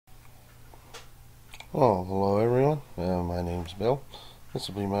Oh, hello everyone. My name's Bill. This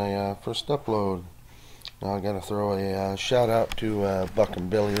will be my first upload. Now I gotta throw a shout out to Buck and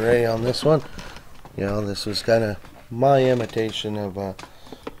Billy Ray on this one. This was kind of my imitation of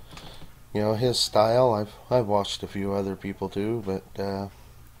his style. I've watched a few other people too, but I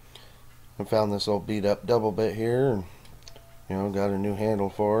found this old beat up double bit here, and got a new handle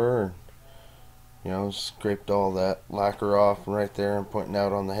for her, and scraped all that lacquer off right there and pointing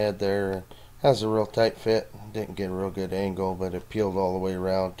out on the head there. And has a real tight fit. Didn't get a real good angle, but it peeled all the way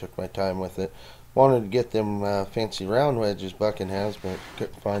around. Took my time with it. Wanted to get them fancy round wedges Bucking has, but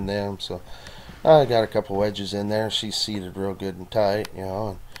couldn't find them. So I got a couple wedges in there. She's seated real good and tight,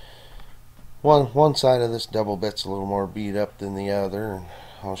 And one side of this double bit's a little more beat up than the other, and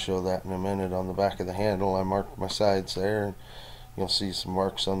I'll show that in a minute on the back of the handle. I marked my sides there, and you'll see some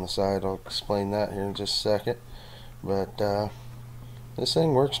marks on the side. I'll explain that here in just a second. But this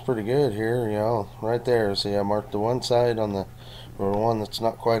thing works pretty good here, right there. See, I marked the one side on the one that's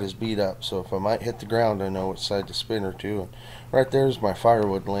not quite as beat up, so if I might hit the ground, I know which side to spin her to. And right there's my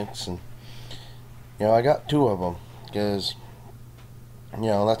firewood links, and I got two of them because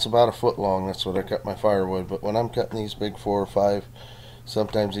that's about a foot long. That's what I cut my firewood. But when I'm cutting these big 4 or 5,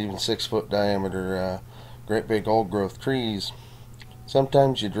 sometimes even 6 foot diameter, great big old growth trees,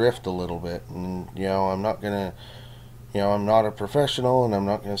 sometimes you drift a little bit, and I'm not gonna. I'm not a professional, and I'm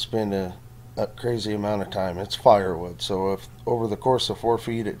not going to spend a crazy amount of time. It's firewood, so if over the course of 4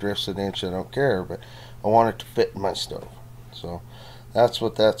 feet it drifts an inch, I don't care, but I want it to fit in my stove. So that's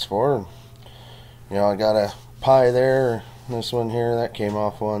what that's for. And, I got a pie there. This one here, that came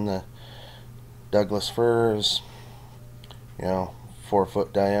off on the Douglas fir is, 4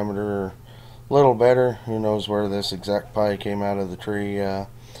 foot diameter, a little better. Who knows where this exact pie came out of the tree. I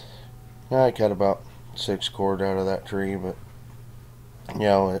cut about 6 cord out of that tree, but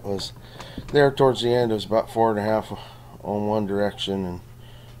it was there towards the end. It was about 4.5 on one direction,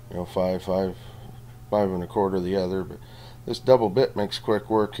 and 5.25 the other. But this double bit makes quick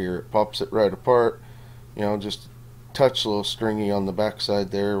work here. It pops it right apart. Just touch a little stringy on the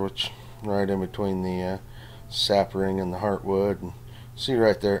backside there, which right in between the sap ring and the heartwood. And see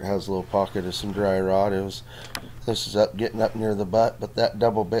right there, it has a little pocket of some dry rot. This is getting up near the butt, but that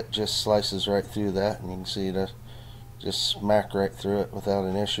double bit just slices right through that, and you can see it just smack right through it without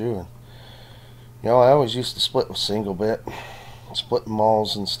an issue. And I always used to split with single bit, splitting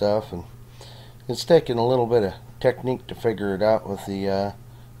mauls and stuff, and it's taken a little bit of technique to figure it out with the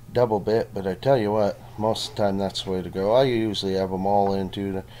double bit. But I tell you what, most of the time that's the way to go. I usually have a maul in too,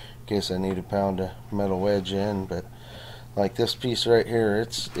 in case I need to pound a metal wedge in, but like this piece right here,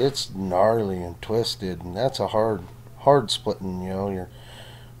 it's gnarly and twisted, and that's a hard splitting. Your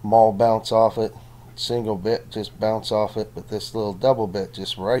maul bounce off it, single bit just bounce off it, but this little double bit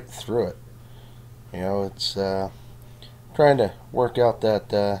just right through it. It's trying to work out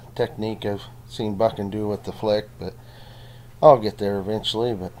that technique I've seen Bucking do with the flick, but I'll get there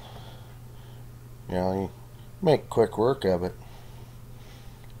eventually. But you make quick work of it.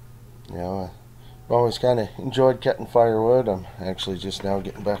 I've always kind of enjoyed cutting firewood. I'm actually just now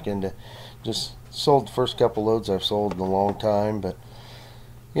getting back into, just sold the first couple loads I've sold in a long time, but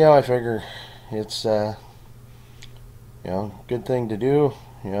I figure it's good thing to do.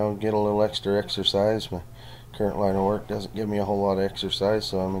 Get a little extra exercise. My current line of work doesn't give me a whole lot of exercise,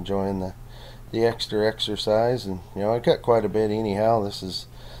 so I'm enjoying the extra exercise. And I cut quite a bit anyhow. This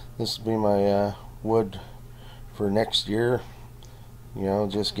will be my wood for next year.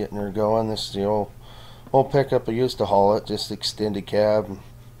 Just getting her going. This is the old pickup. I used to haul it, just extended cab,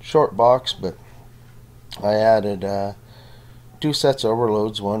 short box, but I added 2 sets of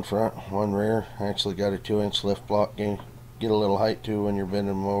overloads, one front, one rear. I actually got a 2-inch lift block. Get a little height too when you're bending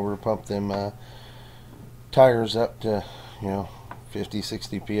them over. Pump them tires up to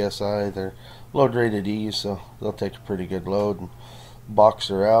 50-60 psi. They're load rated E, so they'll take a pretty good load. And box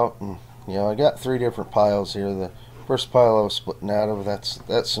her out, and I got 3 different piles here. The first pile I was splitting out of,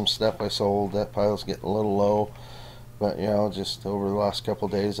 that's some stuff I sold. That pile's getting a little low, but just over the last couple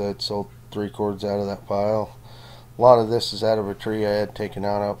of days I'd sold 3 cords out of that pile. A lot of this is out of a tree I had taken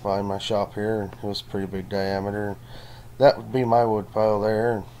out by my shop here, and it was pretty big diameter. That would be my wood pile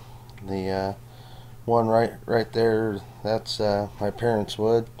there. The one right there, that's my parents'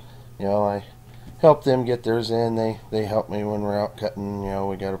 wood. I help them get theirs in. They help me when we're out cutting.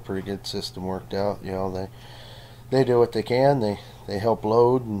 We got a pretty good system worked out. They do what they can. They help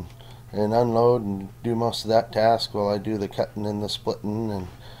load and unload and do most of that task while I do the cutting and the splitting. And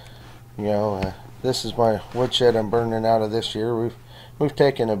this is my woodshed I'm burning out of this year. We've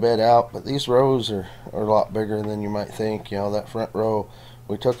taken a bit out, but these rows are a lot bigger than you might think. That front row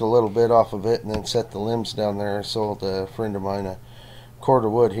we took a little bit off of it and then set the limbs down there. I sold a friend of mine a cord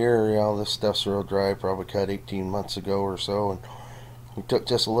of wood here. This stuff's real dry, probably cut 18 months ago or so, and we took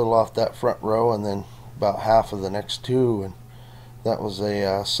just a little off that front row and then about half of the next two, and that was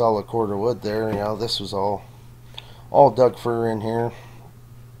a solid cord of wood there. This was all Doug fir in here.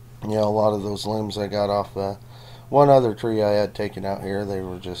 A lot of those limbs I got off one other tree I had taken out here. They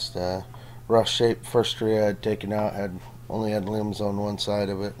were just rough shape. First tree I had taken out only had limbs on one side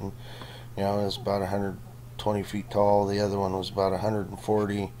of it, and it was about 120 feet tall. The other one was about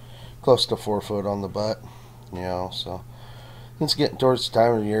 140, close to 4 foot on the butt. So it's getting towards the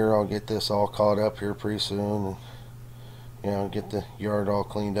time of the year. I'll get this all caught up here pretty soon, and get the yard all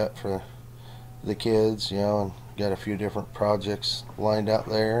cleaned up for the kids. And got a few different projects lined out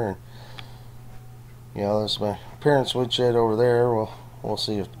there, and there's my parents' woodshed over there. We'll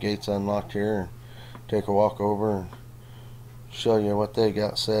see if the gate's unlocked here and take a walk over and show you what they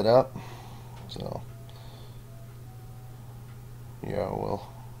got set up. So we'll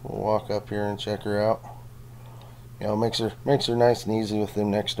walk up here and check her out. Makes her nice and easy with them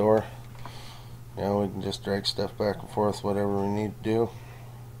next door. We can just drag stuff back and forth, whatever we need to do.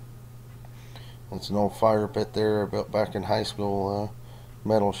 It's an old fire pit there I built back in high school,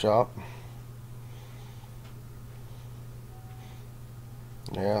 metal shop.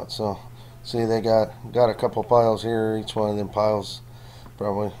 So see, they got a couple piles here. Each one of them piles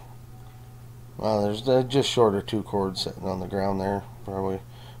probably, well, there's just short of 2 cords sitting on the ground there, probably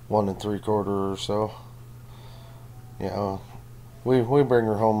 1 3/4 or so. We bring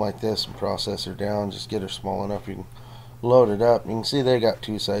her home like this and process her down, just get her small enough you can load it up. You can see they got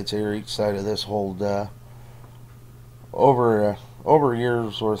 2 sides here. Each side of this hold over a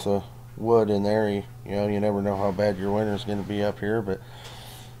year's worth of wood in there. You never know how bad your winter's going to be up here, but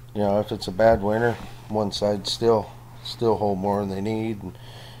if it's a bad winter, one side still hold more than they need. And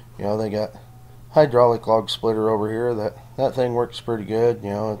they got hydraulic log splitter over here. That thing works pretty good.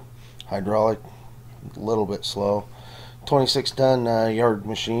 Hydraulic, a little bit slow. 26-ton yard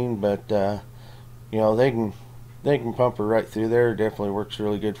machine, but they can pump her right through there. It definitely works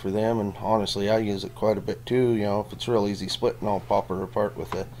really good for them, and honestly I use it quite a bit too. If it's real easy splitting, I'll pop her apart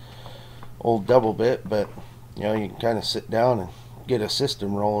with a old double bit, but you can kind of sit down and get a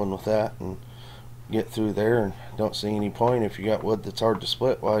system rolling with that and get through there, and don't see any point if you got wood that's hard to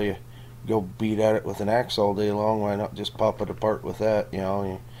split while you go beat at it with an axe all day long. Why not just pop it apart with that?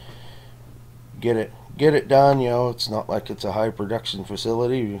 You get it done. It's not like it's a high production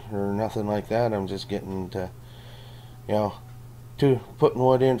facility or nothing like that. I'm just getting to putting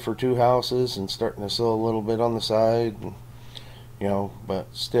wood in for 2 houses and starting to sell a little bit on the side, and, but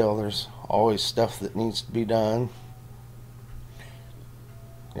still there's always stuff that needs to be done.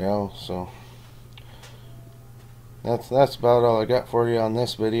 So that's about all I got for you on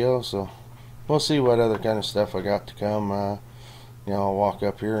this video. So we'll see what other kind of stuff I got to come. I'll walk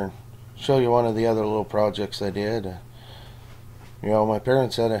up here and show you one of the other little projects I did. My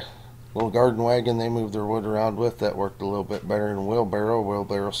parents had a little garden wagon they moved their wood around with that worked a little bit better than a wheelbarrow.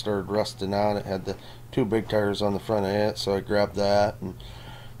 Wheelbarrow started rusting out. It had the 2 big tires on the front of it, so I grabbed that and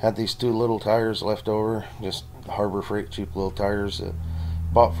had these 2 little tires left over, just Harbor Freight cheap little tires that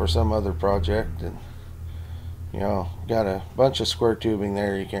bought for some other project. And got a bunch of square tubing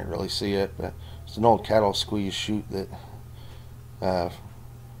there. You can't really see it, but it's an old cattle squeeze chute that a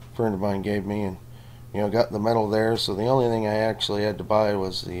friend of mine gave me, and got the metal there. So the only thing I actually had to buy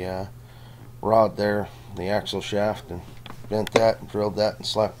was the rod there, the axle shaft, and bent that and drilled that and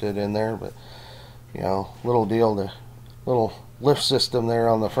slapped it in there. But little deal, the little lift system there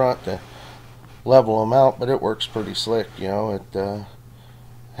on the front to level them out, but it works pretty slick. It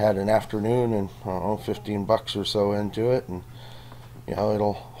had an afternoon and I don't know, 15 bucks or so into it, and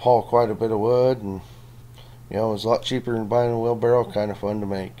it'll haul quite a bit of wood, and it was a lot cheaper than buying a wheelbarrow. Kind of fun to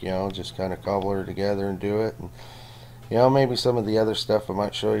make, just kind of cobble her together and do it. And maybe some of the other stuff I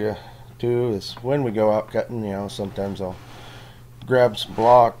might show you too is when we go out cutting. Sometimes I'll grab some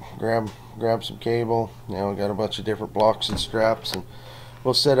block, grab some cable. Got a bunch of different blocks and straps, and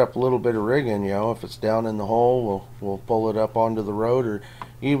we'll set up a little bit of rigging. If it's down in the hole, we'll pull it up onto the road, or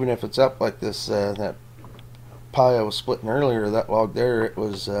even if it's up like this, that pie I was splitting earlier, that log there, it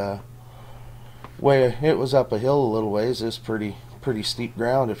was it was up a hill a little ways. It's pretty steep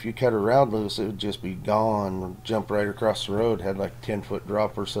ground. If you cut a round loose, it would just be gone, jump right across the road. Had like 10-foot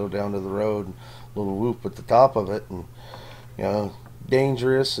drop or so down to the road, and a little whoop at the top of it, and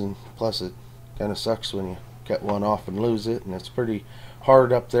dangerous, and plus it kind of sucks when you cut one off and lose it, and it's pretty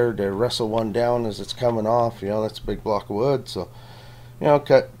hard up there to wrestle one down as it's coming off. That's a big block of wood, so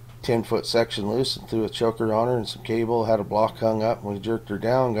cut 10-foot section loose and threw a choker on her and some cable, had a block hung up, and we jerked her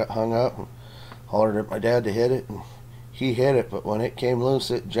down, got hung up, and hollered at my dad to hit it, and he hit it, but when it came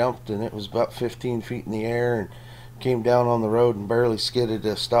loose it jumped, and it was about 15 feet in the air and came down on the road and barely skidded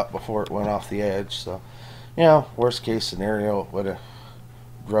to a stop before it went off the edge. So, you know, worst case scenario, it would have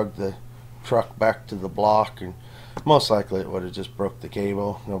dragged the truck back to the block, and most likely it would have just broke the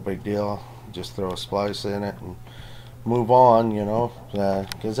cable. No big deal. Just throw a splice in it and move on, you know,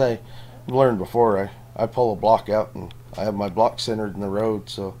 because I learned before, I pull a block out and I have my block centered in the road,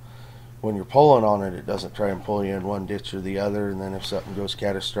 so when you're pulling on it, it doesn't try and pull you in one ditch or the other, and then if something goes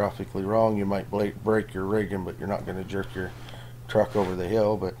catastrophically wrong, you might break your rigging, but you're not going to jerk your truck over the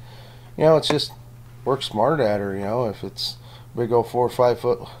hill. But, you know, it's just work smart at her, you know. If it's big old 4 or 5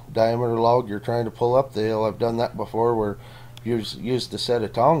 foot diameter log you're trying to pull up the hill, I've done that before, where you used a set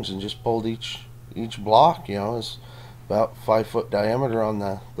of tongs and just pulled each block, you know. It's about 5 foot diameter on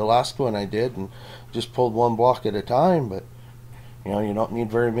the last one I did, and just pulled one block at a time. But you know, you don't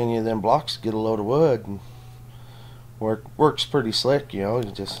need very many of them blocks to get a load of wood, and works pretty slick. You know,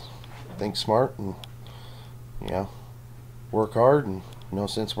 you just think smart and, you know, work hard, and no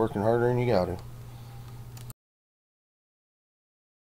sense working harder than you got to.